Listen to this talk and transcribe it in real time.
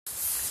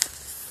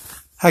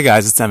Hi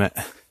guys, it's Emmett.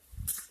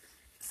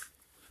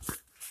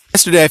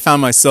 Yesterday I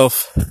found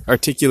myself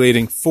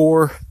articulating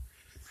 4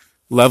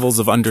 levels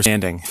of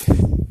understanding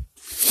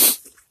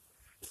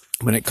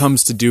when it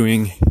comes to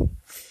doing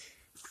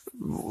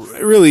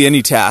really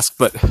any task,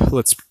 but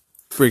let's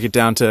break it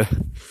down to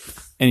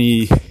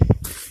any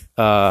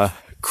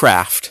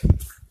craft.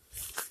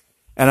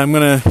 And I'm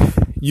going to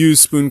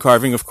use spoon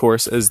carving, of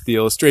course, as the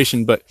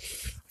illustration, but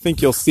I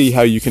think you'll see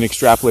how you can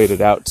extrapolate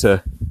it out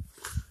to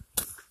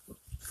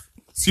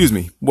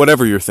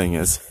whatever your thing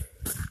is.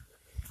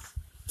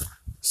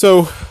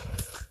 So,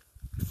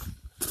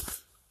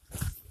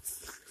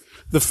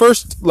 the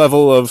first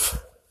level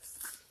of,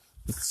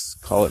 let's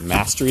call it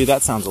mastery,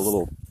 that sounds a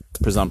little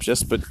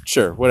presumptuous, but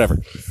sure, whatever.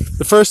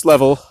 The first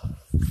level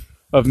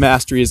of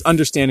mastery is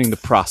understanding the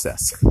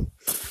process.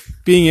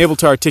 Being able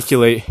to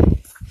articulate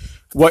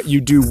what you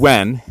do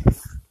when,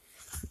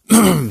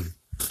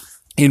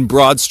 in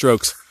broad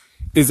strokes,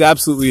 is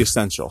absolutely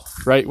essential,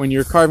 right? When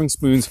you're carving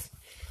spoons,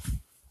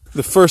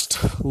 the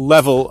first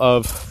level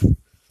of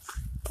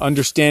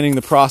understanding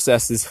the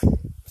process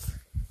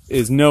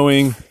is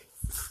knowing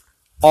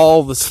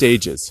all the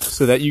stages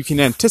so that you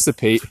can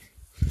anticipate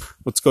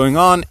what's going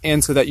on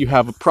and so that you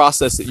have a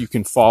process that you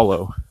can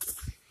follow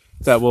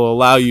that will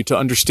allow you to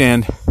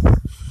understand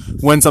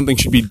when something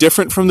should be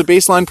different from the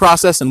baseline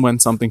process and when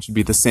something should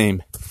be the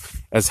same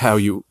as how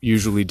you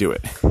usually do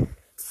it.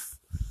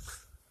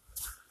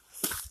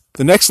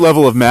 The next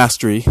level of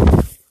mastery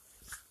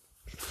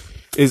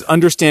is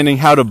understanding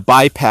how to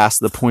bypass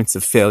the points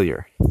of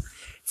failure.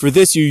 For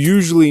this, you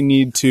usually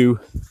need to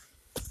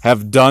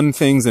have done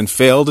things and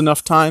failed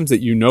enough times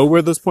that you know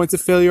where those points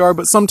of failure are,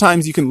 but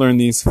sometimes you can learn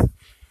these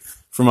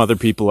from other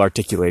people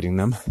articulating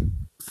them.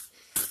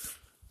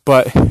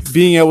 But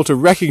being able to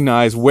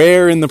recognize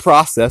where in the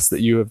process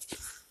that you have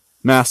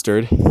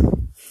mastered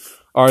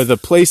are the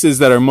places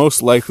that are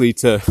most likely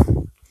to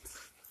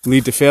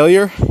lead to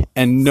failure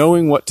and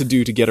knowing what to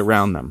do to get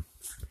around them.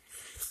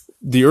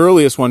 The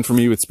earliest one for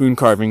me with spoon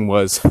carving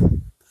was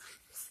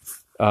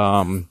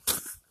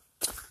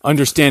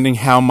understanding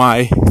how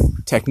my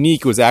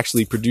technique was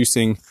actually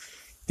producing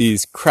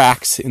these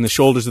cracks in the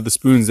shoulders of the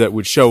spoons that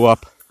would show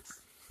up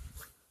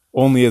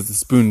only as the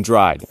spoon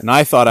dried. And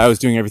I thought I was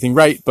doing everything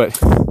right,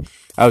 but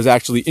I was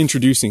actually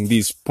introducing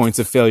these points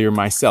of failure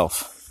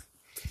myself.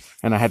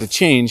 And I had to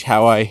change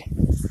how I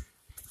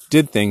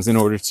did things in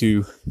order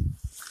to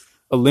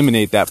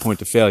eliminate that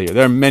point of failure.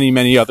 There are many,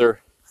 many other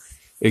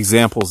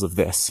examples of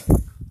this.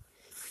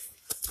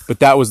 But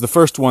that was the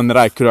first one that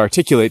I could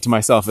articulate to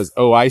myself as,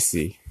 oh, I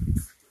see.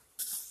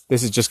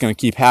 This is just going to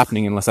keep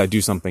happening unless I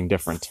do something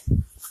different.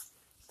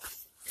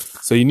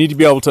 So you need to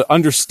be able to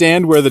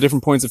understand where the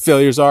different points of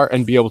failures are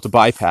and be able to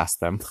bypass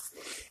them.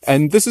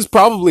 And this is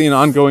probably an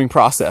ongoing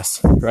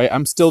process, right?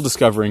 I'm still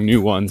discovering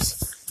new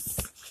ones.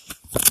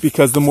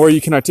 Because the more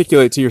you can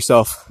articulate to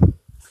yourself,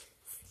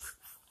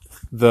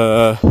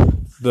 the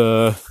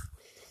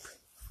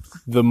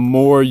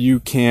more you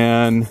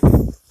can,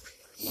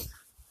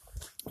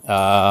 what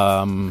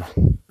am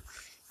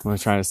I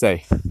trying to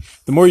say?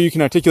 The more you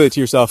can articulate to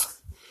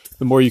yourself,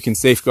 the more you can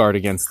safeguard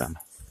against them.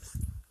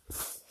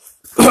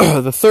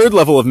 The third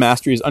level of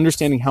mastery is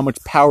understanding how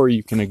much power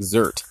you can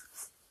exert.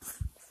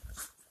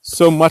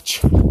 So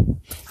much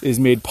is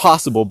made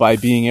possible by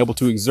being able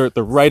to exert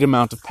the right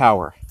amount of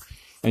power.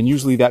 And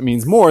usually that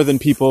means more than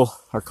people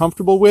are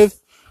comfortable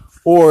with,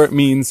 or it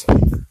means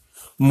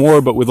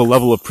more but with a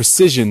level of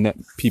precision that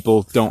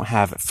people don't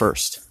have at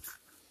first.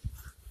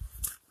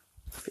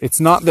 It's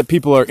not that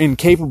people are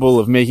incapable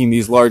of making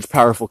these large,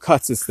 powerful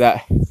cuts, it's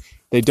that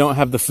they don't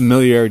have the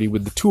familiarity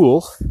with the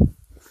tool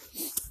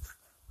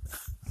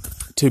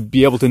to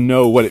be able to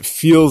know what it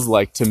feels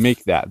like to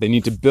make that. They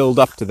need to build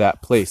up to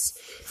that place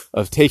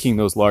of taking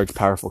those large,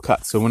 powerful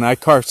cuts. So when I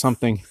carve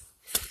something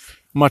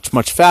much,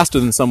 much faster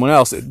than someone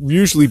else, it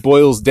usually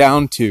boils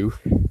down to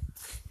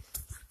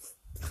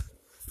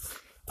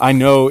I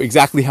know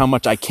exactly how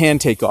much I can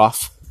take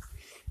off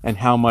and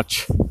how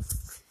much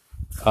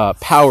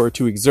power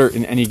to exert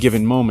in any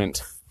given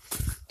moment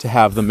to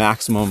have the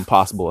maximum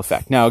possible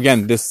effect. Now,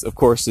 again, this, of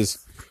course, is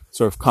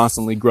sort of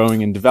constantly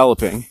growing and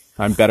developing.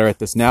 I'm better at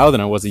this now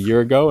than I was a year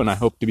ago, and I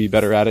hope to be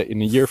better at it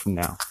in a year from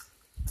now.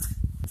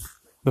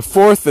 The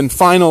fourth and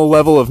final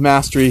level of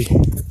mastery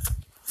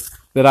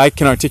that I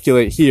can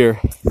articulate here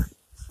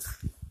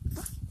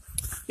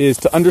is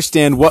to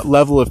understand what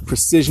level of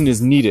precision is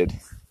needed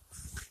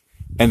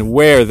and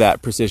where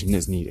that precision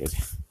is needed.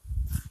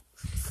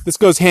 This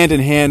goes hand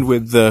in hand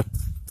with the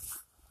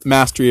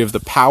mastery of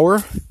the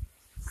power,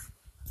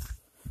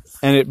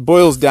 and it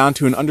boils down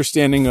to an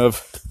understanding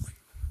of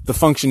the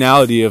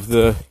functionality of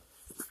the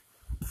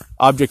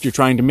object you're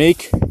trying to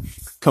make,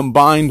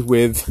 combined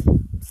with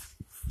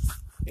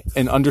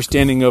an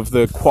understanding of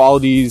the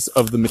qualities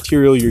of the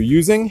material you're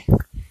using,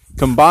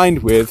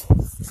 combined with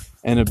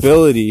an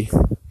ability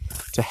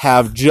to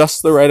have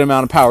just the right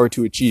amount of power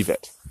to achieve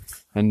it,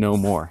 and no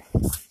more.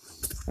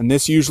 And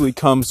this usually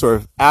comes sort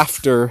of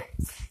after,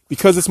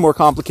 because it's more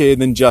complicated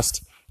than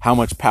just how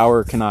much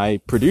power can I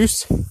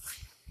produce.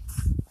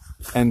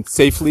 and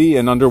safely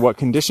and under what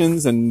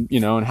conditions, and, you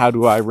know, and how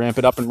do I ramp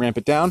it up and ramp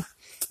it down?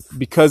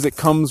 Because it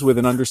comes with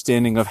an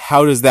understanding of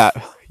how does that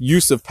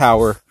use of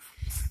power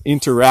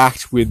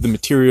interact with the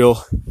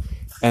material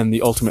and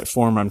the ultimate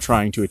form I'm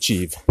trying to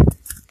achieve.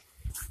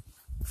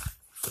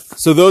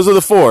 So those are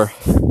the 4.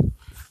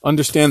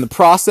 Understand the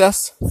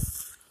process,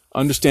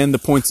 understand the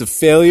points of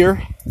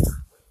failure,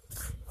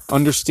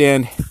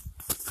 understand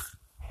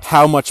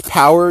how much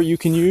power you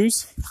can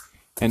use,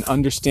 and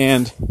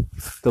understand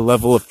the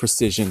level of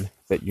precision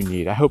that you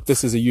need. I hope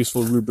this is a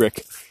useful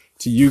rubric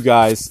to you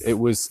guys. It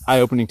was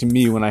eye-opening to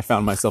me when I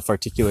found myself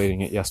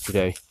articulating it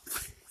yesterday.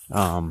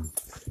 Let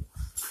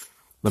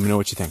me know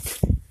what you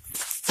think.